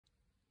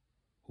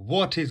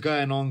What is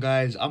going on,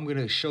 guys? I'm going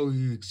to show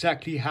you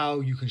exactly how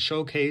you can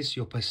showcase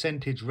your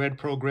percentage read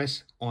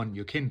progress on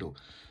your Kindle.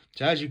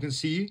 So as you can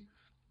see,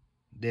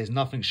 there's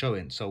nothing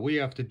showing. So what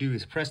you have to do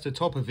is press the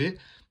top of it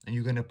and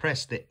you're going to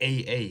press the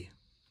AA.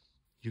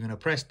 You're going to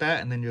press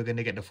that and then you're going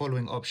to get the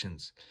following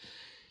options.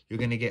 You're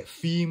going to get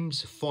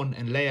themes, font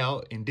and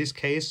layout. In this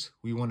case,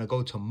 we want to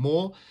go to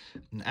more.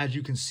 And as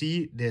you can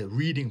see, the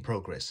reading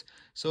progress.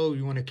 So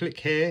you want to click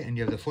here and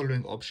you have the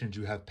following options.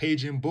 You have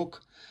page in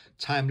book,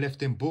 time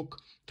left in book,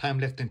 time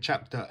left in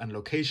chapter and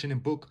location in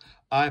book.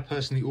 I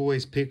personally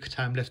always pick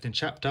time left in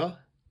chapter.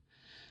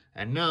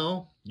 And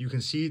now you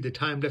can see the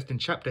time left in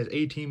chapter is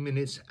 18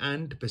 minutes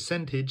and the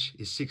percentage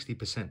is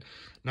 60%.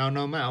 Now,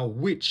 no matter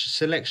which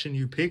selection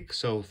you pick,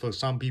 so for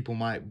some people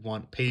might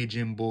want page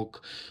in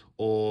book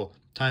or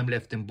time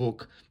left in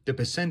book, the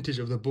percentage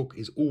of the book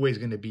is always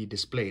going to be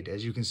displayed.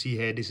 As you can see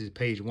here, this is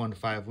page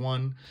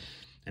 151.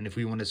 And if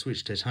we want to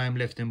switch to time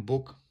left in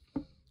book,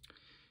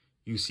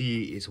 you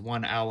see it's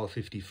 1 hour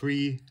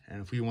 53.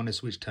 And if we want to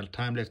switch to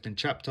time left in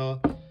chapter,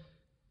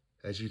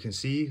 as you can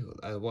see,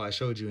 what I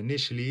showed you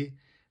initially.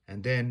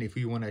 And then if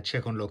we want to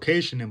check on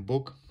location in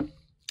book,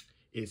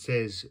 it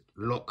says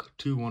lock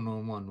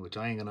 2111, which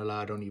I ain't gonna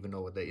lie, I don't even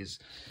know what that is.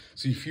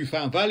 So if you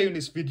found value in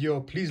this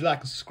video, please like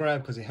and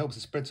subscribe because it helps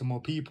to spread to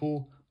more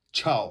people.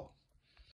 Ciao.